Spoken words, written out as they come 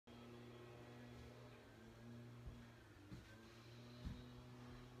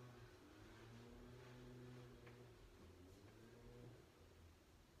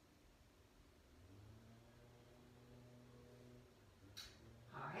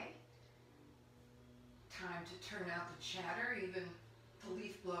time to turn out the chatter, even the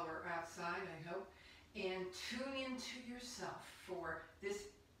leaf blower outside, I hope, and tune into yourself for this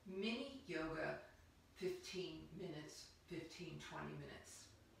mini yoga 15 minutes, 15, 20 minutes.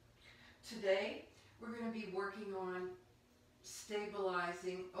 Today, we're going to be working on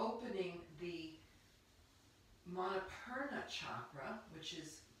stabilizing, opening the Manipura chakra, which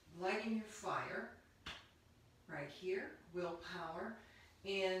is lighting your fire, right here, willpower,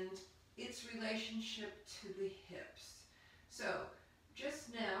 and its relationship to the hips. So,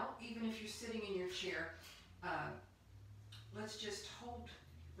 just now, even if you're sitting in your chair, let's just hold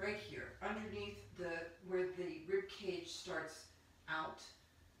right here, underneath where the rib cage starts out,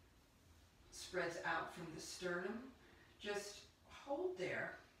 spreads out from the sternum. Just hold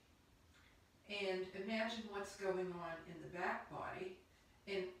there and imagine what's going on in the back body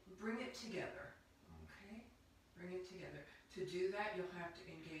and bring it together, okay? Bring it together. To do that, you'll have to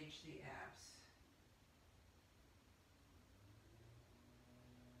engage the abs.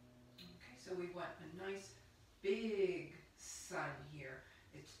 Okay, so we want a nice big sun here.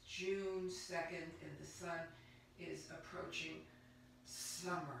 It's June 2nd and the sun is approaching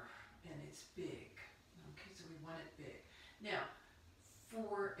summer and it's big. Okay, so we want it big. Now,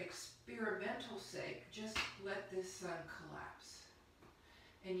 for experimental sake, just let this sun collapse.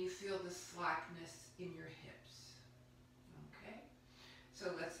 And you feel the slackness in your hips. Okay?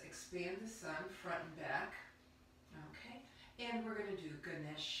 So let's expand the sun front and back. Okay? And we're going to do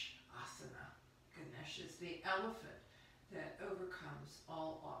Ganesh Asana. Ganesh is the elephant that overcomes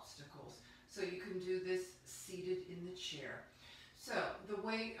all obstacles. So you can do this seated in the chair. So the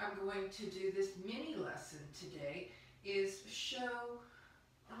way I'm going to do this mini lesson today is show,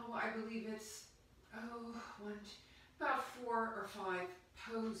 I believe it's, about 4 or 5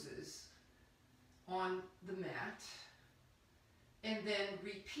 poses on the mat, and then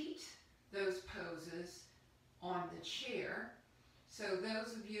repeat those poses on the chair. So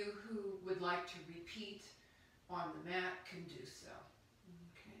those of you who would like to repeat on the mat can do so.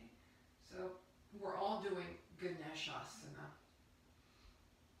 Okay, so we're all doing Ganesh Asana.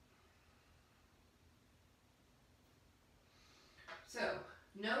 So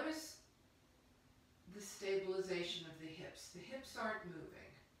notice the stabilization of the hips. The hips aren't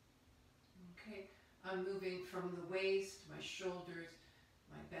moving. Okay, I'm moving from the waist, my shoulders,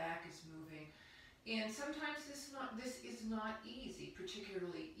 my back is moving. And sometimes this is not easy,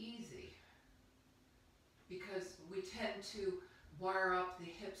 particularly easy, because we tend to wire up the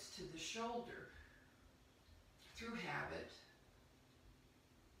hips to the shoulder through habit,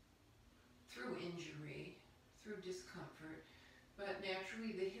 through injury, through discomfort. But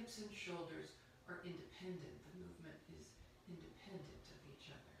naturally, the hips and shoulders are independent. The movement is independent of each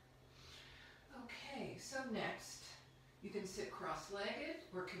other. Okay, so next, you can sit cross-legged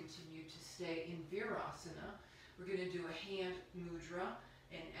or continue to stay in Virasana. We're going to do a hand mudra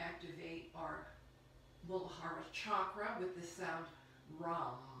and activate our Muladhara chakra with the sound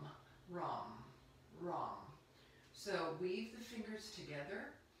Ram, Ram, Ram. So weave the fingers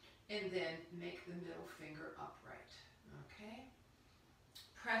together and then make the middle finger upright. Okay?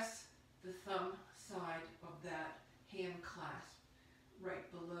 Press the thumb side of that hand clasp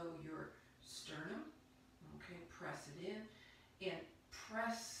right below your sternum. Okay, press it in and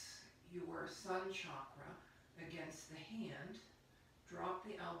press your sun chakra against the hand. Drop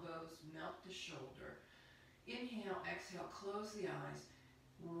the elbows, melt the shoulder. Inhale, exhale, close the eyes.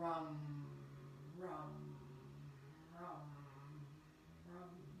 Rum, rum, rum, rum,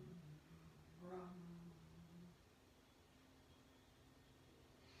 rum.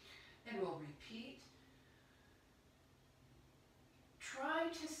 And we'll repeat. Try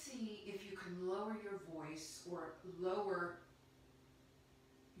to see if you can lower your voice or lower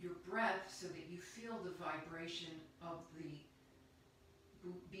your breath so that you feel the vibration of the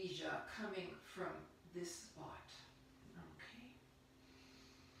bija coming from this spot. Okay?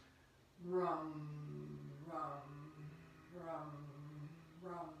 Rum, rum, rum,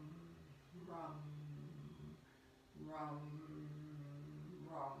 rum, rum, rum,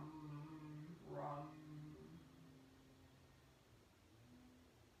 rum, rum.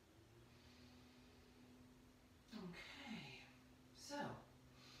 Okay, so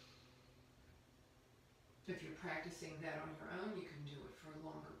if you're practicing that on your own, you can do it for a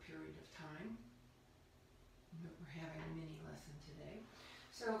longer period of time. But we're having a mini lesson today.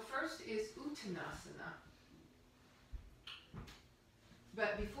 So first is Uttanasana.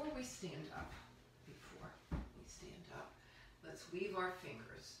 But before we stand up, let's weave our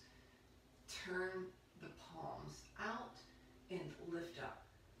fingers. Turn the palms out and lift up.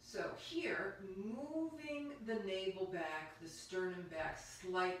 So here, moving the navel back, the sternum back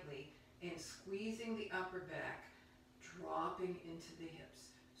slightly, and squeezing the upper back, dropping into the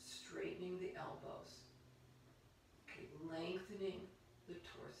hips, straightening the elbows. Okay, lengthening the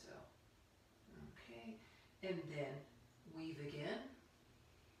torso. Okay, and then weave again,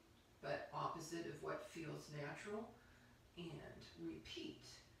 but opposite of what feels natural, and repeat.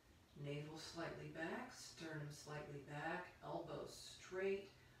 Navel slightly back, sternum slightly back, elbows straight,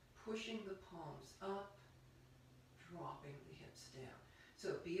 pushing the palms up, dropping the hips down.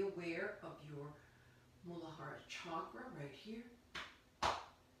 So be aware of your Muladhara chakra right here.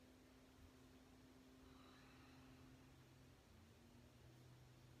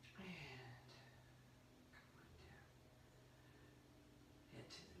 And come on down. Head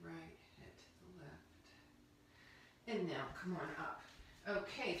to the right, head to the left. And now come on up.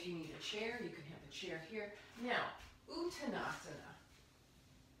 Okay, if you need a chair, you can have a chair here. Now, Uttanasana.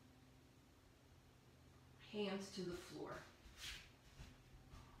 Hands to the floor.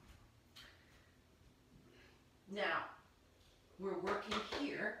 Now, we're working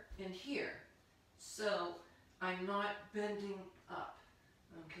here and here. So, I'm not bending up.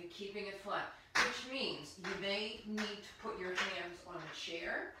 Okay, keeping it flat. Which means you may need to put your hands on a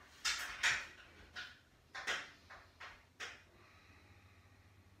chair.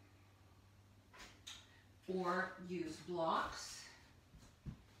 Or use blocks.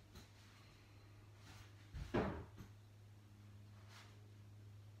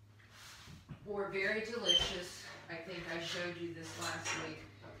 Or very delicious, I think I showed you this last week,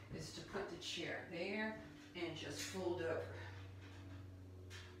 is to put the chair there and just fold over.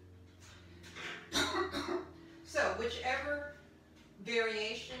 So whichever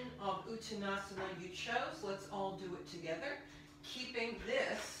variation of Uttanasana you chose, let's all do it together, keeping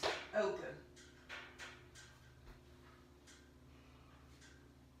this open.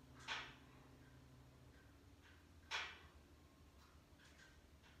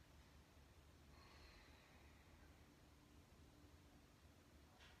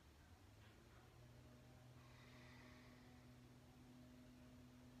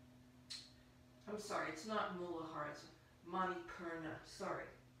 I'm sorry, it's not Muladhara, it's Manipura, sorry,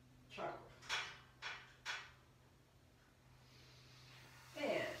 chakra.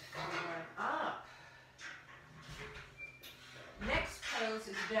 And come on up. Next pose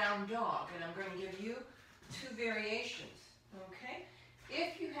is down dog, and I'm going to give you 2 variations, okay?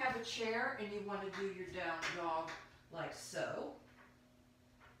 If you have a chair and you want to do your down dog like so,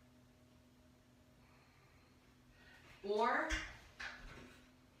 or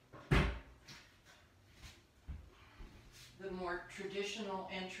the more traditional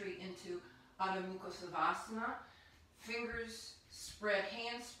entry into Adho Mukha Savasana, fingers spread,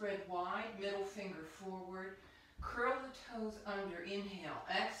 hands spread wide, middle finger forward, curl the toes under, inhale,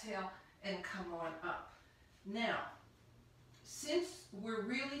 exhale, and come on up. Now, since we're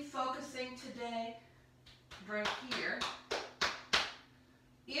really focusing today right here,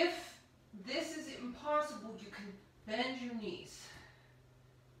 if this is impossible, you can bend your knees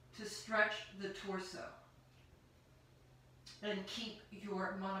to stretch the torso and keep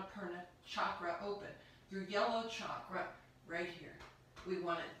your Manipura chakra open. Your yellow chakra right here. We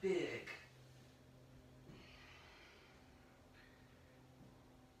want it big.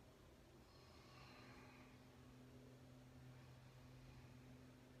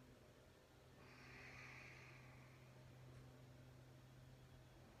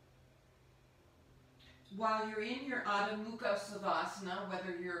 While you're in your Adho Mukha Savasana,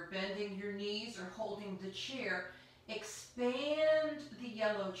 whether you're bending your knees or holding the chair, expand the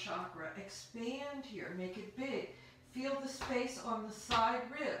yellow chakra. Expand here. Make it big. Feel the space on the side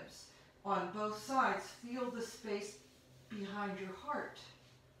ribs. On both sides, feel the space behind your heart.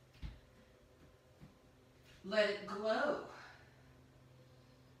 Let it glow.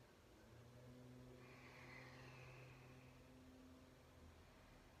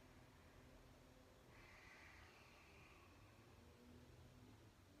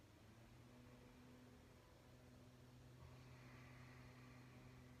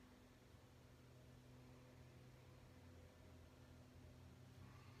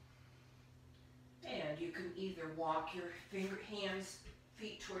 And you can either walk your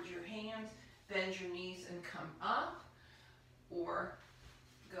feet towards your hands, bend your knees and come up, or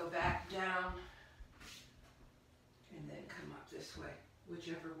go back down and then come up this way,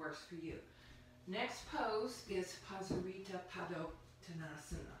 whichever works for you. Next pose is Pasarita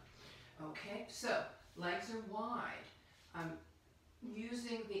Padottanasana. Okay, so legs are wide. I'm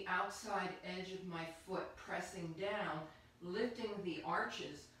using the outside edge of my foot, pressing down, lifting the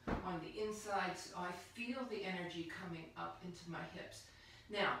arches on the inside so I feel the energy coming up into my hips.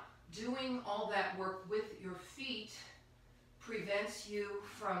 Now, doing all that work with your feet prevents you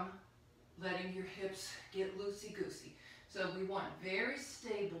from letting your hips get loosey-goosey. So we want very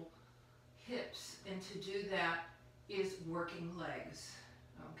stable hips, and to do that is working legs,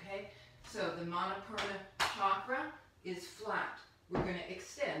 okay? So the Manipura chakra is flat. We're going to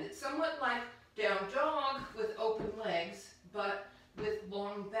extend. It's somewhat like down dog with open legs, but with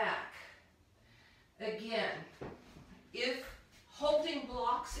long back. Again, if holding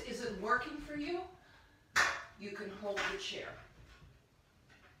blocks isn't working for you, you can hold the chair.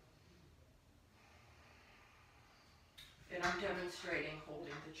 And I'm demonstrating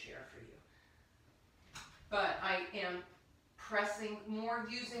holding the chair for you. But I am pressing more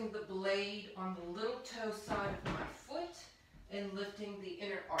using the blade on the little toe side of my foot and lifting the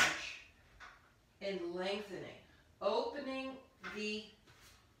inner arch and lengthening, opening the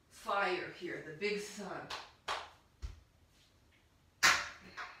fire here, the big sun.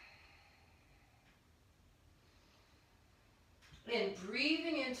 And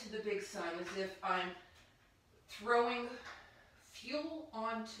breathing into the big sun as if I'm throwing fuel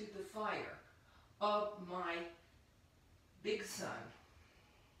onto the fire of my big sun.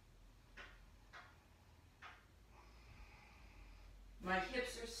 My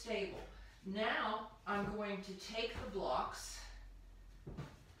hips are stable. Now I'm going to take the blocks,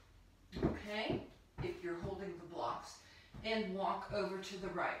 okay, if you're holding the blocks, and walk over to the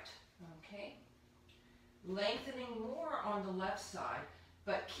right, okay? Lengthening more on the left side,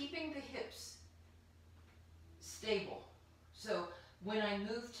 but keeping the hips stable. So when I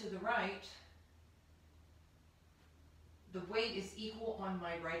move to the right, the weight is equal on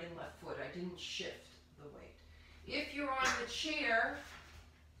my right and left foot. I didn't shift the weight. If you're on the chair,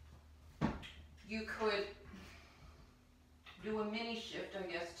 you could do a mini shift, I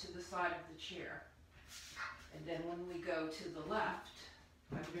guess, to the side of the chair. And then when we go to the left,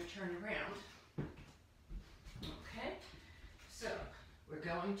 I'm going to turn around. Okay? So we're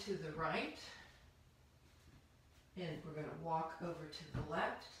going to the right, and we're going to walk over to the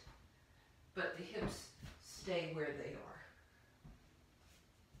left, but the hips stay where they are.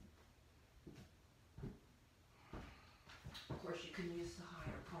 Of course, you can use the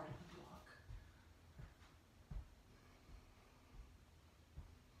higher part of the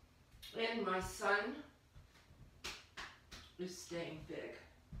block. And my son is staying big.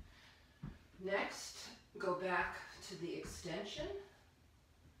 Next, go back to the extension.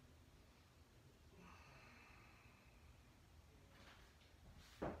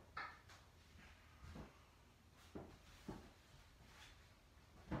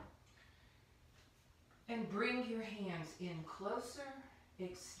 And bring your hands in closer,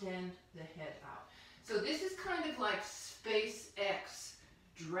 extend the head out. So this is kind of like SpaceX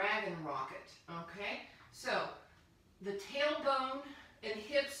dragon rocket, okay? So the tailbone and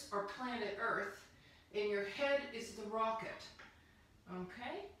hips are planet Earth, and your head is the rocket,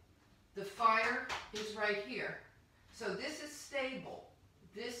 okay? The fire is right here. So this is stable.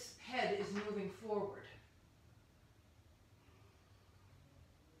 This head is moving forward.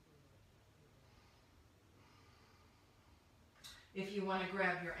 If you want to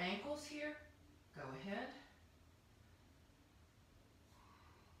grab your ankles here, go ahead.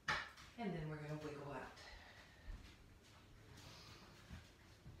 And then we're going to wiggle out.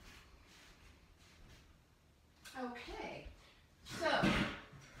 Okay, so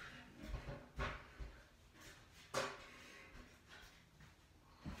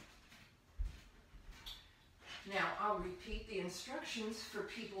now I'll repeat the instructions for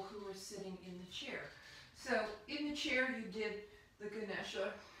people who are sitting in the chair. So in the chair you did the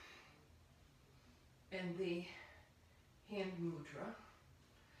Ganesha and the hand mudra.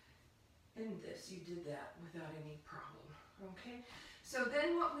 In this, you did that without any problem, okay? So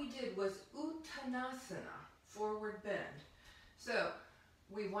then what we did was Uttanasana, forward bend. So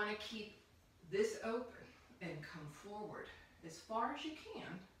we want to keep this open and come forward as far as you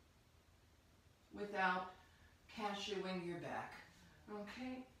can without cashewing your back,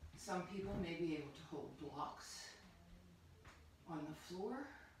 okay? Some people may be able to hold blocks on the floor.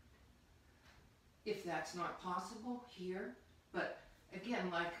 If that's not possible, here. But again,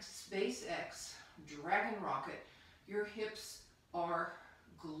 like SpaceX, dragon rocket, your hips are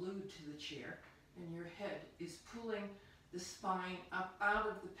glued to the chair and your head is pulling the spine up out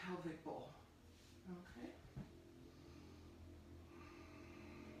of the pelvic bowl. Okay?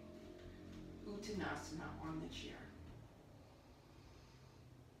 Uttanasana on the chair.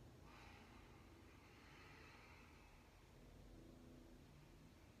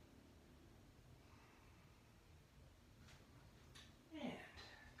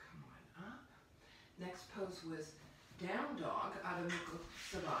 Next pose was down dog, Adho Mukha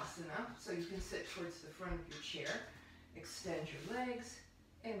Savasana. So you can sit towards the front of your chair, extend your legs,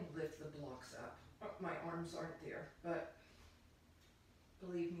 and lift the blocks up. Oh, my arms aren't there, but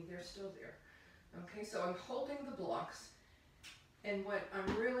believe me, they're still there. Okay, so I'm holding the blocks, and what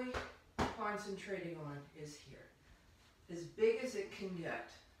I'm really concentrating on is here. As big as it can get,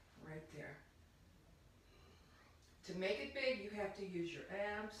 right there. To make it big, you have to use your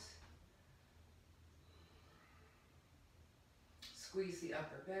abs. Squeeze the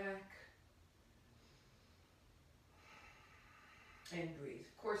upper back. And breathe.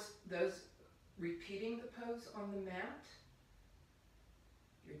 Of course, those repeating the pose on the mat,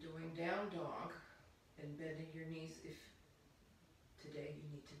 you're doing down dog and bending your knees if today you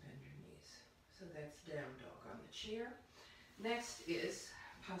need to bend your knees. So that's down dog on the chair. Next is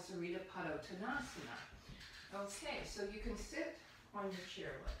Pasarita Padottanasana. Okay, so you can sit on your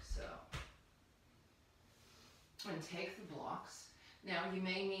chair like so. And take the blocks. Now you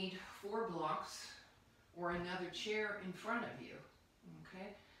may need 4 blocks or another chair in front of you.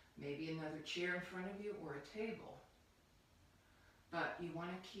 Okay? Maybe another chair in front of you or a table. But you want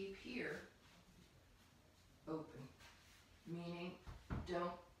to keep here open. Meaning,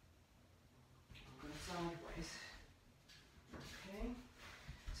 don't go sideways. Okay?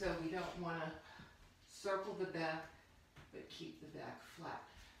 So we don't want to circle the back, but keep the back flat.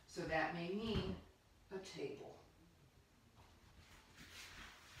 So that may mean a table.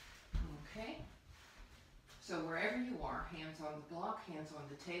 Okay? So wherever you are, hands on the block, hands on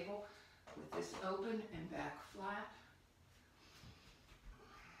the table, with this open and back flat.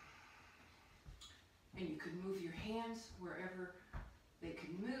 And you can move your hands wherever they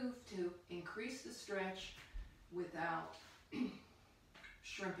can move to increase the stretch without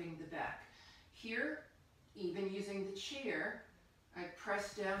shrimping the back. Here, even using the chair, I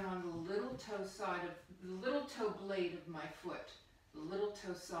press down on the little toe side of the little toe blade of my foot, the little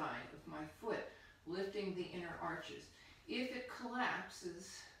toe side of my foot, lifting the inner arches. If it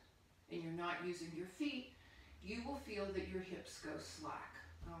collapses and you're not using your feet, you will feel that your hips go slack,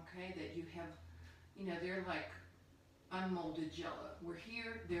 okay? That you have, you know, they're like unmolded jello. We're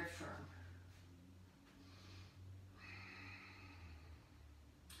here, they're firm.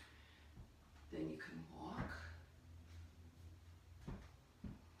 Then you can walk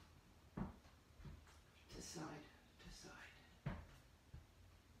to side to side.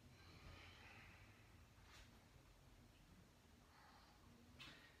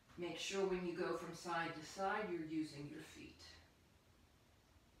 Make sure when you go from side to side, you're using your feet.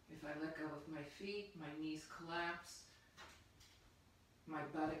 If I let go of my feet, my knees collapse, my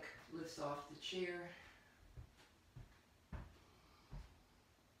buttock lifts off the chair.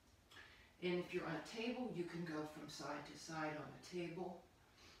 And if you're on a table, you can go from side to side on a table.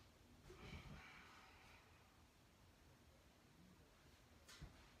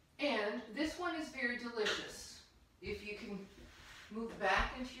 And this one is very delicious. If you can move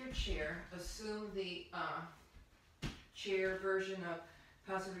back into your chair, assume the chair version of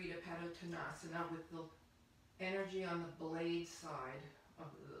Pasarita Padottanasana with the energy on the blade side of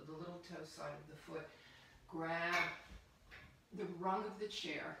the little toe side of the foot. Grab the rung of the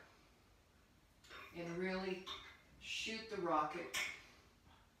chair and really shoot the rocket,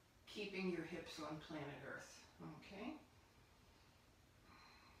 keeping your hips on planet Earth, okay?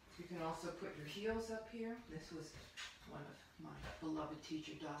 You can also put your heels up here. This was one of my beloved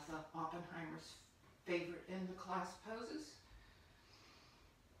teacher, Dasa Oppenheimer's favorite in the class poses.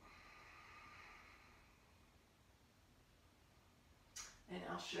 And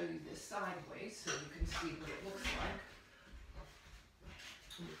I'll show you this sideways so you can see what it looks like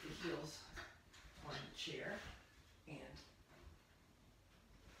with the heels on the chair, and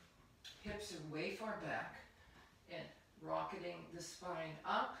hips are way far back and rocketing the spine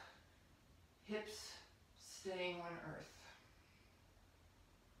up, hips staying on earth.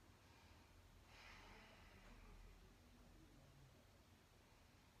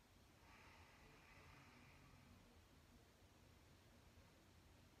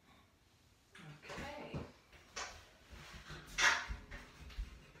 Okay.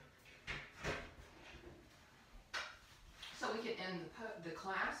 So we can end the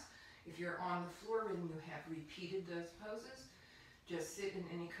class. If you're on the floor and you have repeated those poses, just sit in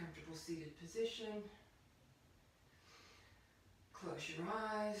any comfortable seated position. Close your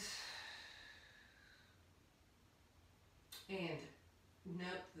eyes. And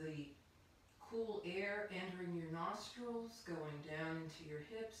note the cool air entering your nostrils, going down into your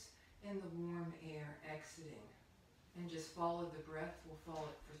hips, and the warm air exiting. And just follow the breath. We'll follow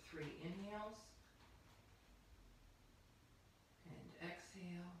it for 3 inhales. And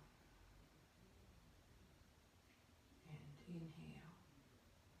exhale. And inhale.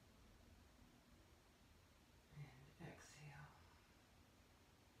 And exhale.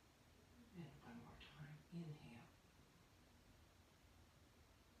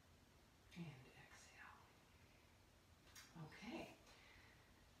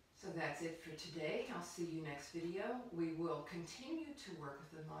 that's it for today. I'll see you next video. We will continue to work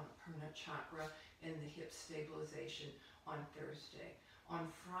with the Manipura chakra and the hip stabilization on Thursday. On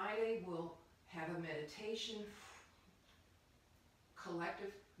Friday, we'll have a meditation,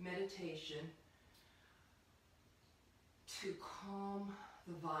 collective meditation to calm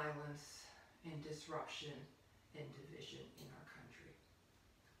the violence and disruption and division in our country.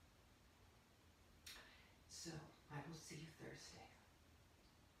 So, I will see you Thursday.